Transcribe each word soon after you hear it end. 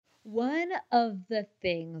One of the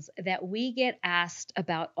things that we get asked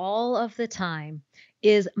about all of the time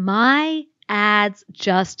is my ads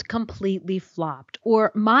just completely flopped,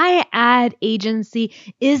 or my ad agency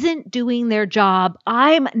isn't doing their job.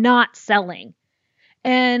 I'm not selling.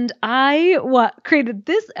 And I created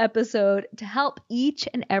this episode to help each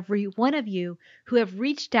and every one of you who have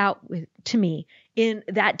reached out to me in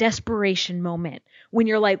that desperation moment when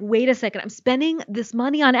you're like, wait a second, I'm spending this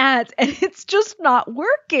money on ads and it's just not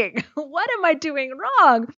working. What am I doing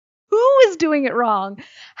wrong? Who is doing it wrong?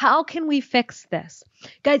 How can we fix this?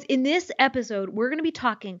 Guys, in this episode, we're going to be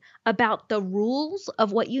talking about the rules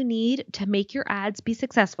of what you need to make your ads be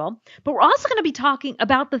successful. But we're also going to be talking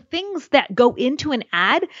about the things that go into an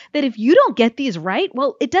ad that if you don't get these right,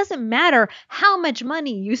 well, it doesn't matter how much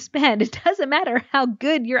money you spend. It doesn't matter how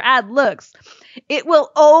good your ad looks. It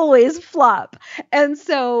will always flop. And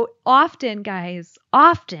so often, guys,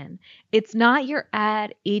 it's not your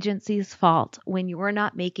ad agency's fault when you're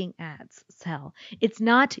not making ads sell. It's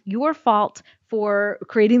not your fault for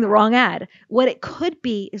creating the wrong ad. What it could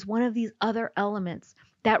be is one of these other elements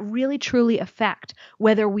that really truly affect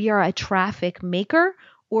whether we are a traffic maker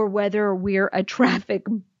or whether we're a traffic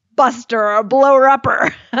buster or a blower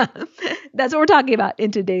upper. That's what we're talking about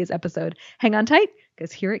in today's episode. Hang on tight,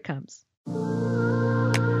 because here it comes.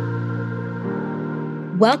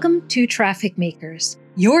 Welcome to Traffic Makers.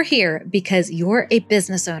 You're here because you're a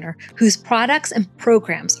business owner whose products and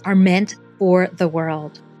programs are meant for the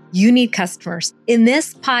world. You need customers. In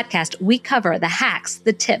this podcast, we cover the hacks,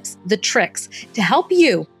 the tips, the tricks to help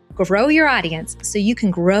you grow your audience so you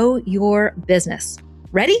can grow your business.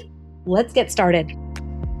 Ready? Let's get started.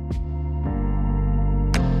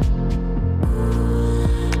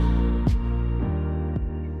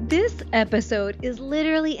 This episode is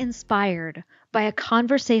literally inspired by a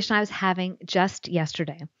conversation I was having just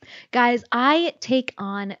yesterday. Guys, I take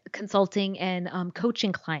on consulting and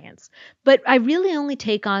coaching clients, but I really only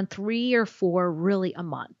take on 3 or 4 really a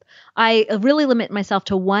month. I really limit myself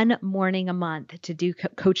to 1 morning a month to do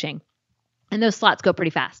coaching. And those slots go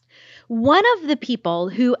pretty fast. One of the people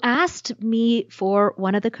who asked me for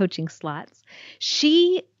one of the coaching slots,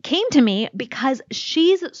 she came to me because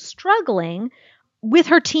she's struggling with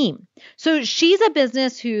her team. So she's a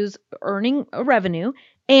business who's earning a revenue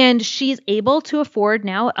and she's able to afford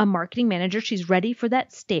now a marketing manager. She's ready for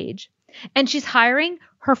that stage. And she's hiring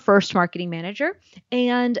her first marketing manager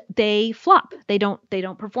and they flop. They don't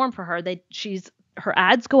perform for her. Her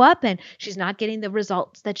ads go up and she's not getting the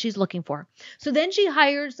results that she's looking for. So then she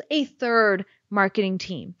hires a third marketing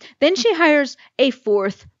team. Then she hires a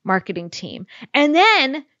fourth marketing team. And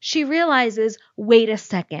then she realizes, wait a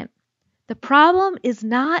second. The problem is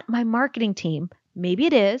not my marketing team. Maybe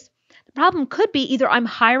it is. The problem could be either I'm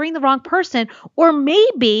hiring the wrong person or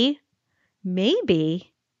maybe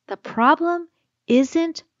the problem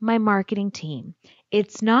isn't my marketing team.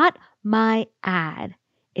 It's not my ad.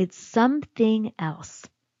 It's something else.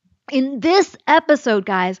 In this episode,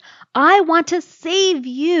 guys, I want to save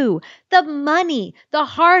you the money, the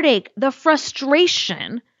heartache, the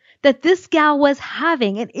frustration that this gal was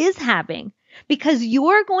having and is having. Because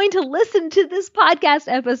you're going to listen to this podcast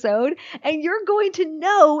episode and you're going to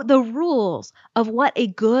know the rules of what a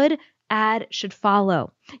good ad should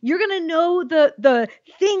follow. You're going to know the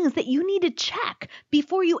things that you need to check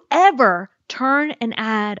before you ever turn an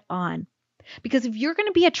ad on. Because if you're going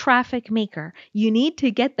to be a traffic maker, you need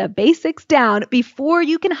to get the basics down before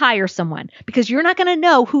you can hire someone, because you're not going to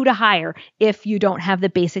know who to hire if you don't have the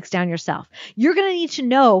basics down yourself. You're going to need to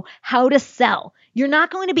know how to sell. You're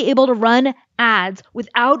not going to be able to run ads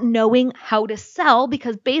without knowing how to sell,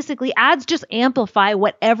 because basically ads just amplify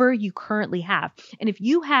whatever you currently have. And if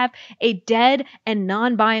you have a dead and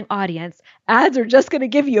non-buying audience, ads are just going to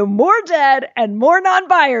give you more dead and more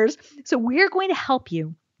non-buyers. So we're going to help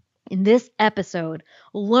you in this episode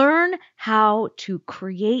learn how to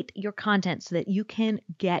create your content so that you can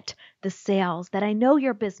get the sales that I know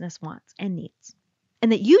your business wants and needs,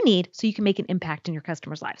 and that you need so you can make an impact in your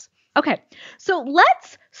customers' lives. Okay, so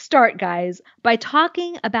let's start, guys, by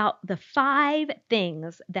talking about the 5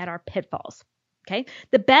 things that are pitfalls. Okay,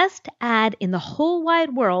 the best ad in the whole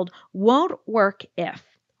wide world won't work if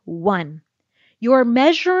 1, you're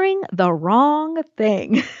measuring the wrong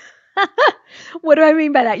thing. What do I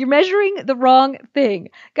mean by that? You're measuring the wrong thing.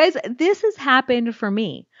 Guys, this has happened for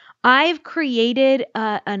me. I've created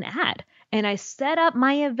an ad and I set up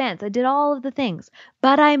my events. I did all of the things,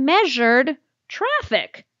 but I measured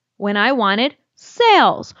traffic when I wanted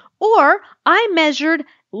sales, or I measured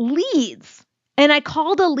leads and I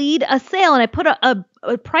called a lead a sale and I put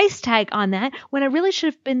a price tag on that when I really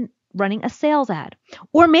should have been running a sales ad.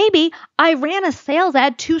 Or maybe I ran a sales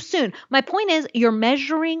ad too soon. My point is you're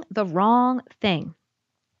measuring the wrong thing.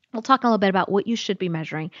 We'll talk a little bit about what you should be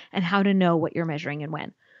measuring and how to know what you're measuring and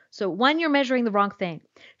when. So one, you're measuring the wrong thing.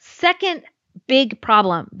 Second big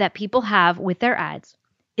problem that people have with their ads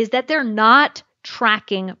is that they're not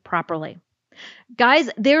tracking properly. Guys,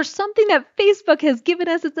 there's something that Facebook has given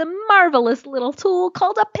us. It's a marvelous little tool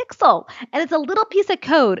called a pixel. And it's a little piece of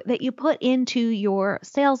code that you put into your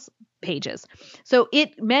sales pages. So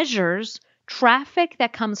it measures traffic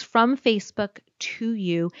that comes from Facebook to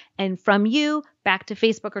you and from you back to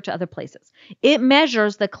Facebook or to other places. It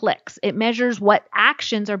measures the clicks. It measures what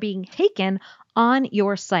actions are being taken on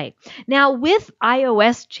your site. Now, with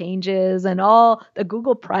iOS changes and all the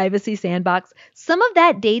Google Privacy Sandbox, some of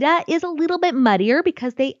that data is a little bit muddier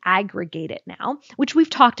because they aggregate it now, which we've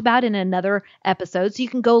talked about in another episode. So you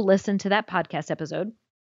can go listen to that podcast episode.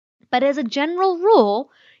 But as a general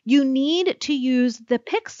rule, you need to use the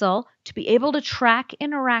pixel to be able to track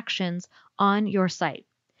interactions on your site.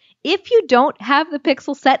 If you don't have the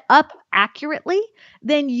pixel set up accurately,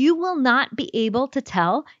 then you will not be able to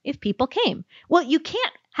tell if people came. Well, you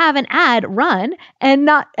can't have an ad run and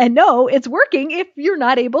know it's working if you're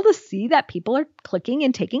not able to see that people are clicking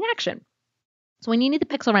and taking action. So when you need the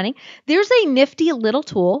pixel running, there's a nifty little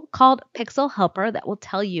tool called Pixel Helper that will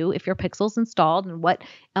tell you if your pixel's installed and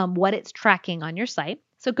what it's tracking on your site.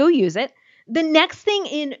 So go use it. The next thing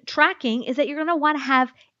in tracking is that you're going to want to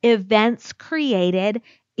have events created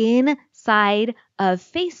inside of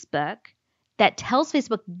Facebook that tells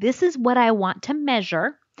Facebook, this is what I want to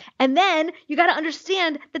measure. And then you got to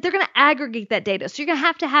understand that they're going to aggregate that data. So you're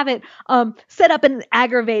going to have it set up in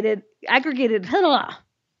aggregated.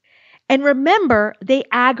 And remember, they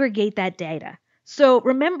aggregate that data. So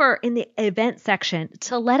remember in the event section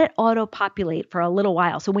to let it auto-populate for a little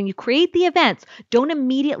while. So when you create the events, don't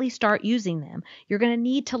immediately start using them. You're going to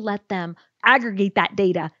need to let them aggregate that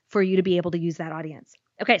data for you to be able to use that audience.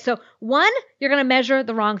 Okay, so 1, you're going to measure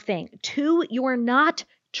the wrong thing. 2, you are not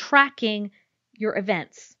tracking your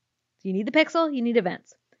events. You need the pixel, you need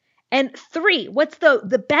events. And 3, what's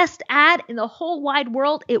the best ad in the whole wide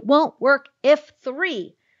world? It won't work if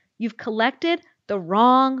 3, you've collected the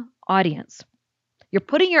wrong audience. You're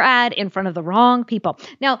putting your ad in front of the wrong people.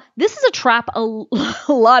 Now, this is a trap a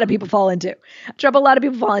lot of people fall into.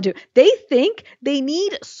 They think they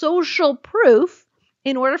need social proof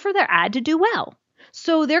in order for their ad to do well.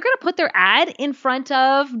 So they're going to put their ad in front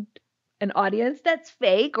of an audience that's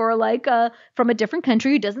fake or like from a different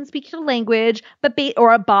country who doesn't speak your language,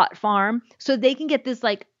 or a bot farm, so they can get this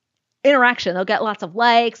like interaction. They'll get lots of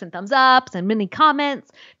likes and thumbs ups and many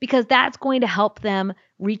comments because that's going to help them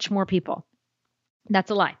reach more people.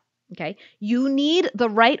 That's a lie. Okay. You need the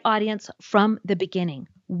right audience from the beginning.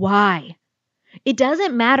 Why? It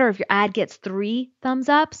doesn't matter if your ad gets 3 thumbs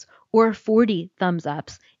ups or 40 thumbs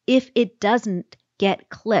ups if it doesn't get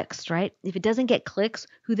clicks, right? If it doesn't get clicks,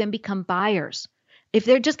 who then become buyers. If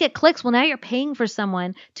they just get clicks, well, now you're paying for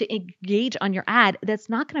someone to engage on your ad. That's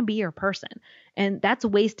not going to be your person. And that's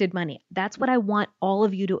wasted money. That's what I want all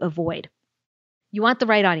of you to avoid. You want the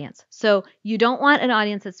right audience. So you don't want an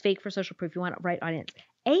audience that's fake for social proof. You want a right audience.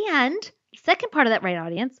 And the second part of that right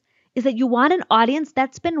audience is that you want an audience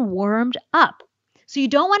that's been warmed up. So you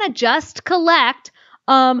don't want to just collect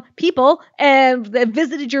people and that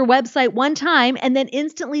visited your website one time and then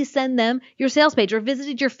instantly send them your sales page, or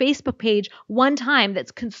visited your Facebook page one time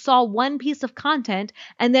that saw one piece of content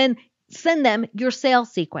and then send them your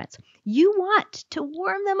sales sequence. You want to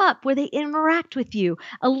warm them up where they interact with you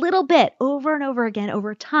a little bit over and over again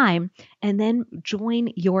over time, and then join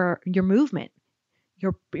your movement,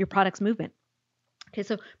 your product's movement. Okay,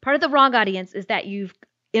 so part of the wrong audience is that you've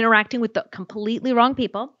interacting with the completely wrong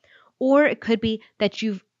people, or it could be that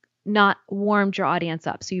you've not warmed your audience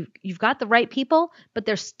up. So you've got the right people, but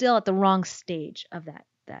they're still at the wrong stage of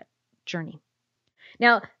that journey.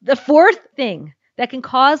 Now, the fourth thing that can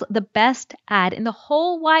cause the best ad in the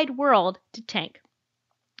whole wide world to tank.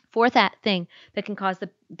 Fourth thing that can cause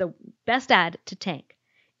the best ad to tank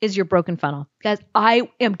is your broken funnel. Guys, I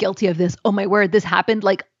am guilty of this. Oh my word, this happened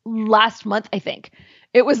like last month, I think.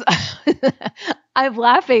 It was, I'm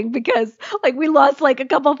laughing because like we lost like a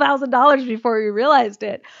couple $1,000s before we realized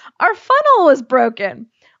it. Our funnel was broken.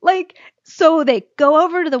 Like, so they go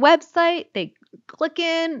over to the website, they click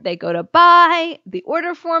in, they go to buy, the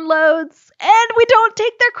order form loads, and we don't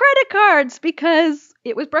take their credit cards because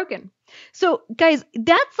it was broken. So guys,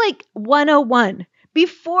 that's like 101.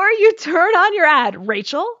 Before you turn on your ad,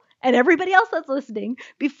 Rachel, and everybody else that's listening,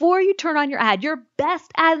 before you turn on your ad, your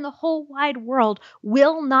best ad in the whole wide world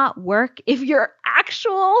will not work if your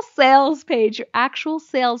actual sales page, your actual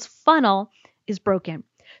sales funnel is broken.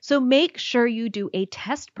 So make sure you do a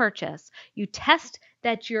test purchase. You test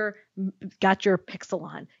that you've got your pixel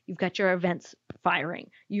on, you've got your events firing,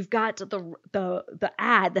 you've got the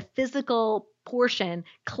ad, the physical portion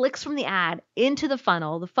clicks from the ad into the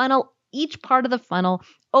funnel. Each part of the funnel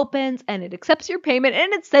opens and it accepts your payment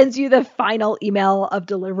and it sends you the final email of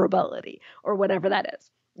deliverability or whatever that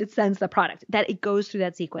is. It sends the product, that it goes through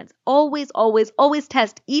that sequence. Always, always, always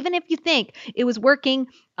test. Even if you think it was working,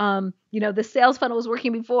 the sales funnel was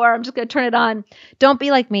working before, I'm just going to turn it on. Don't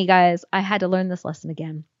be like me, guys. I had to learn this lesson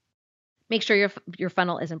again. Make sure your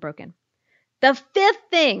funnel isn't broken. The fifth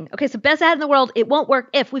thing, okay, so best ad in the world, it won't work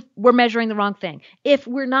if we're measuring the wrong thing, if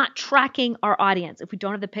we're not tracking our audience, if we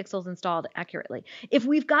don't have the pixels installed accurately, if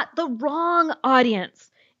we've got the wrong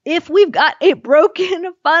audience, if we've got a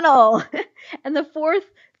broken funnel. And the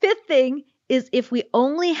fifth thing is if we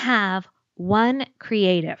only have one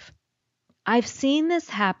creative. I've seen this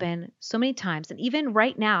happen so many times, and even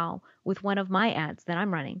right now with one of my ads that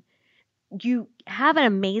I'm running, you have an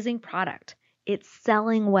amazing product. It's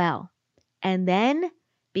selling well. And then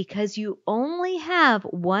because you only have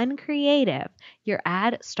one creative, your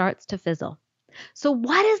ad starts to fizzle. So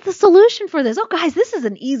what is the solution for this? Oh, guys, this is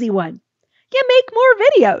an easy one. You make more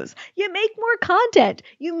videos. You make more content.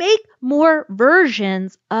 You make more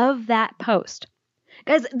versions of that post.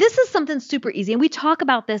 Guys, this is something super easy. And we talk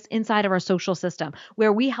about this inside of our social system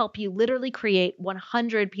where we help you literally create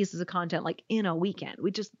 100 pieces of content like in a weekend. We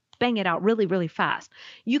just bang it out really, really fast.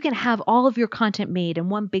 You can have all of your content made in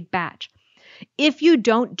one big batch. If you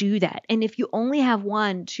don't do that, and if you only have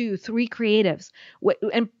 1, 2, 3 creatives,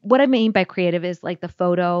 and what I mean by creative is like the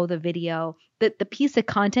photo, the video, the piece of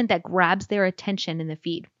content that grabs their attention in the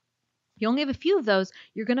feed. You only have a few of those,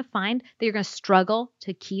 you're going to find that you're going to struggle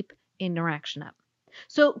to keep interaction up.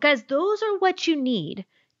 So guys, those are what you need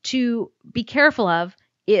to be careful of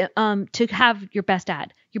to have your best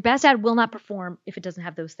ad. Your best ad will not perform if it doesn't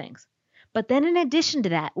have those things. But then in addition to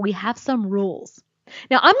that, we have some rules.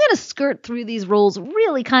 Now, I'm going to skirt through these rules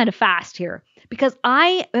really kind of fast here because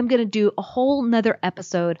I am going to do a whole nother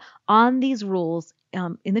episode on these rules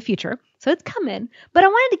in the future. So it's coming, but I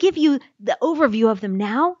wanted to give you the overview of them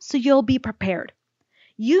now so you'll be prepared.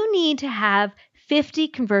 You need to have 50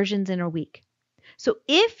 conversions in a week. So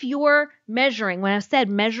if you're measuring, when I said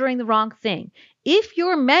measuring the wrong thing, if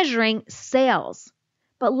you're measuring sales,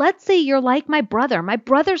 but let's say you're like my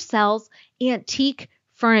brother sells antique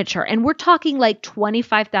furniture, and we're talking like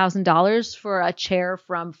 $25,000 for a chair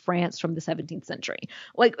from France from the 17th century.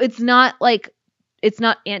 Like it's not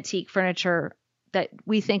antique furniture that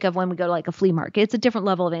we think of when we go to like a flea market. It's a different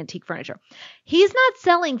level of antique furniture. He's not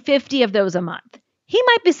selling 50 of those a month. He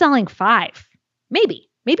might be selling 5, maybe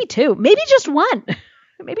 2, maybe just 1,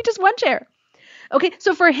 maybe just 1 chair. Okay,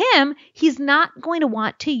 so for him, he's not going to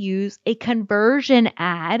want to use a conversion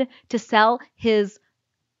ad to sell his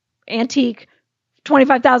antique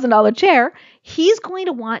 $25,000 chair. He's going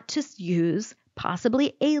to want to use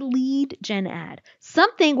possibly a lead gen ad,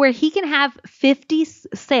 something where he can have 50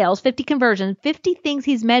 sales, 50 conversions, 50 things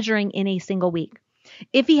he's measuring in a single week.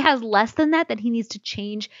 If he has less than that, then he needs to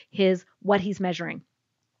change what he's measuring.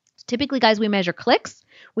 Typically, guys, we measure clicks,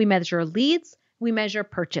 we measure leads, we measure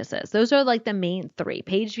purchases. Those are like the main 3: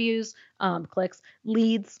 page views, clicks,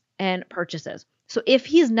 leads, and purchases. So if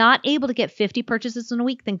he's not able to get 50 purchases in a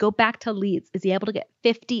week, then go back to leads. Is he able to get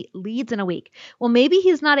 50 leads in a week? Well, maybe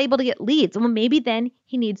he's not able to get leads. Well, maybe then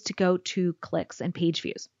he needs to go to clicks and page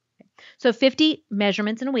views. So 50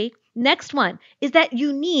 measurements in a week. Next one is that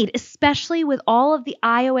you need, especially with all of the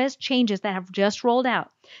iOS changes that have just rolled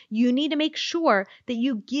out, you need to make sure that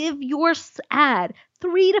you give your ad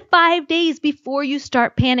 3 to 5 days before you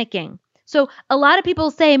start panicking. So a lot of people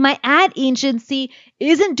say my ad agency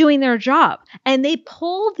isn't doing their job and they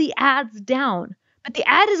pull the ads down, but the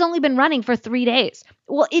ad has only been running for 3 days.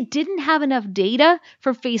 Well, it didn't have enough data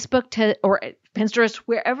for Facebook or Pinterest,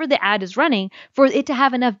 wherever the ad is running, for it to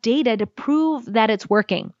have enough data to prove that it's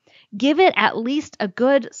working. Give it at least a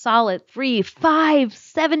good solid 3, 5,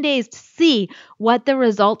 7 days to see what the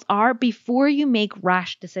results are before you make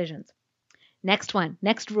rash decisions. Next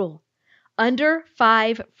rule. Under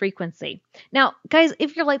 5 frequency. Now, guys,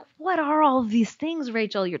 if you're like, what are all of these things,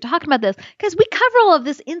 Rachel? You're talking about this. Guys, we cover all of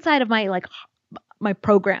this inside of my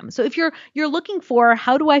program. So if you're looking for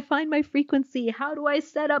how do I find my frequency? How do I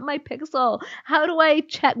set up my pixel? How do I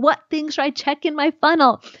check? What things should I check in my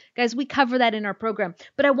funnel? Guys, we cover that in our program.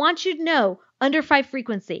 But I want you to know under 5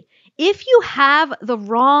 frequency, if you have the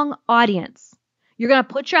wrong audience, You're going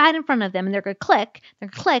to put your ad in front of them and they're going to click,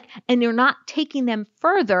 and you're not taking them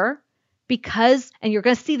further and you're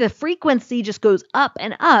going to see the frequency just goes up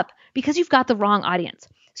and up because you've got the wrong audience.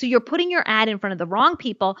 So you're putting your ad in front of the wrong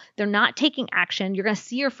people. They're not taking action. You're going to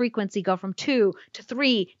see your frequency go from 2 to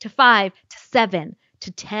 3 to 5 to 7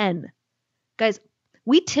 to 10. Guys,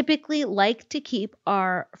 we typically like to keep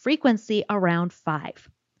our frequency around 5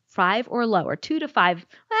 or lower, 2 to 5,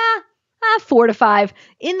 4 to 5,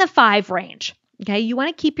 in the 5 range. Okay, you want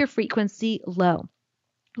to keep your frequency low.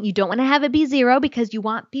 You don't want to have it be 0 because you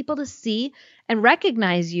want people to see and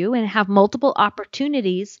recognize you and have multiple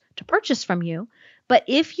opportunities to purchase from you. But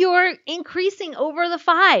if you're increasing over the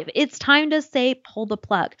 5, it's time to say pull the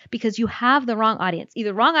plug because you have the wrong audience,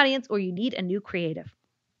 either wrong audience or you need a new creative.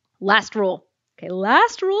 Last rule. Okay,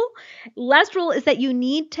 last rule is that you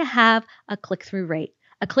need to have a click-through rate.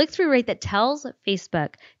 A click-through rate that tells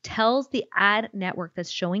Facebook, tells the ad network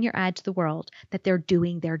that's showing your ad to the world that they're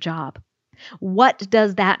doing their job. What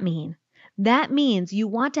does that mean? That means you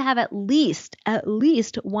want to have at least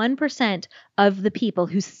 1% of the people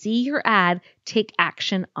who see your ad take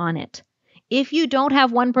action on it. If you don't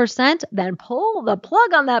have 1%, then pull the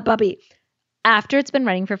plug on that puppy after it's been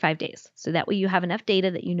running for 5 days. So that way you have enough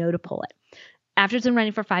data that you know to pull it. After it's been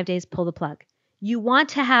running for 5 days, pull the plug. You want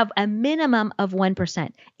to have a minimum of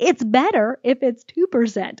 1%. It's better if it's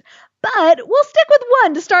 2%, but we'll stick with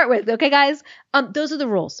 1 to start with. Okay, guys? Those are the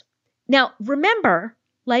rules. Now, remember,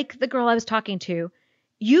 like the girl I was talking to,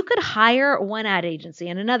 you could hire one ad agency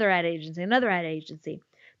and another ad agency, another ad agency.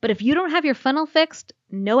 But if you don't have your funnel fixed,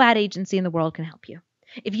 no ad agency in the world can help you.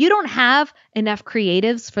 If you don't have enough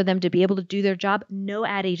creatives for them to be able to do their job, no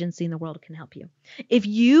ad agency in the world can help you. If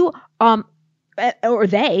you or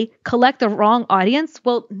they collect the wrong audience,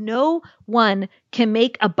 well, no one can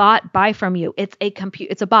make a bot buy from you.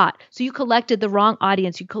 It's a bot. So you collected the wrong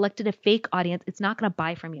audience. You collected a fake audience. It's not going to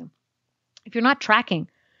buy from you. If you're not tracking,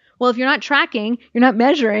 you're not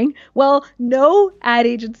measuring, well, no ad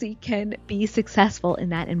agency can be successful in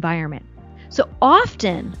that environment. So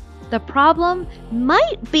often the problem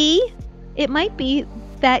might be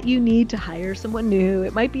that you need to hire someone new.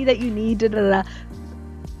 It might be that you need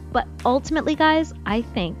But ultimately, guys, I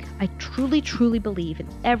truly, truly believe in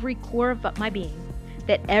every core of my being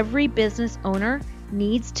that every business owner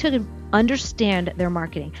needs to understand their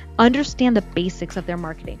marketing, understand the basics of their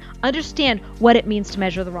marketing, understand what it means to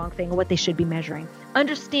measure the wrong thing and what they should be measuring,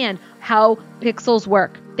 understand how pixels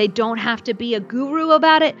work. They don't have to be a guru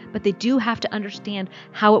about it, but they do have to understand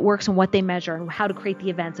how it works and what they measure and how to create the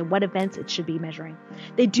events and what events it should be measuring.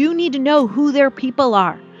 They do need to know who their people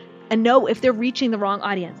are and know if they're reaching the wrong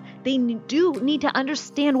audience. They do need to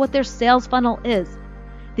understand what their sales funnel is.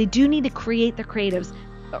 They do need to create the creatives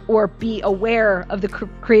or be aware of the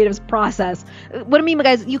creatives process. What I mean,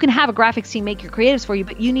 guys, you can have a graphics team make your creatives for you,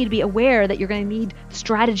 but you need to be aware that you're going to need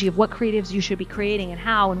strategy of what creatives you should be creating and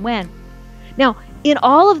how and when. Now, in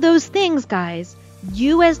all of those things, guys,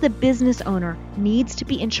 you as the business owner needs to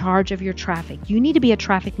be in charge of your traffic. You need to be a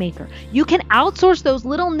traffic maker. You can outsource those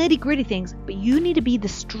little nitty-gritty things, but you need to be the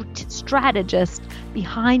strategist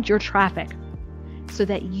behind your traffic so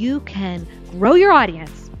that you can grow your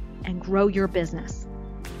audience and grow your business.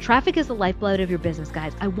 Traffic is the lifeblood of your business,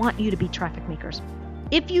 guys. I want you to be traffic makers.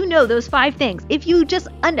 If you know those 5 things, if you just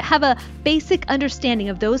have a basic understanding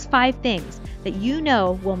of those 5 things that you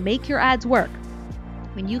know will make your ads work,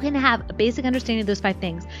 when you can have a basic understanding of those 5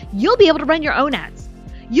 things, you'll be able to run your own ads.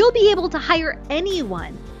 You'll be able to hire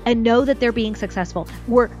anyone and know that they're being successful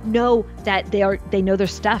or know that they know their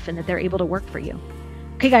stuff and that they're able to work for you.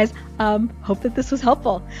 Okay, guys, hope that this was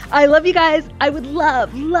helpful. I love you guys. I would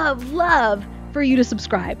love for you to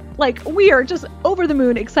subscribe. Like, we are just over the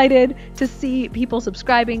moon excited to see people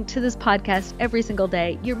subscribing to this podcast every single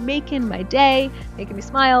day. You're making my day, making me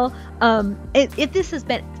smile. If this has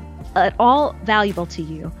been at all valuable to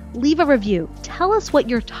you, leave a review. Tell us what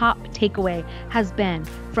your top takeaway has been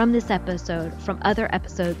from this episode, from other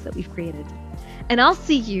episodes that we've created. And I'll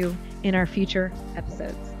see you in our future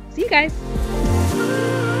episodes. See you guys.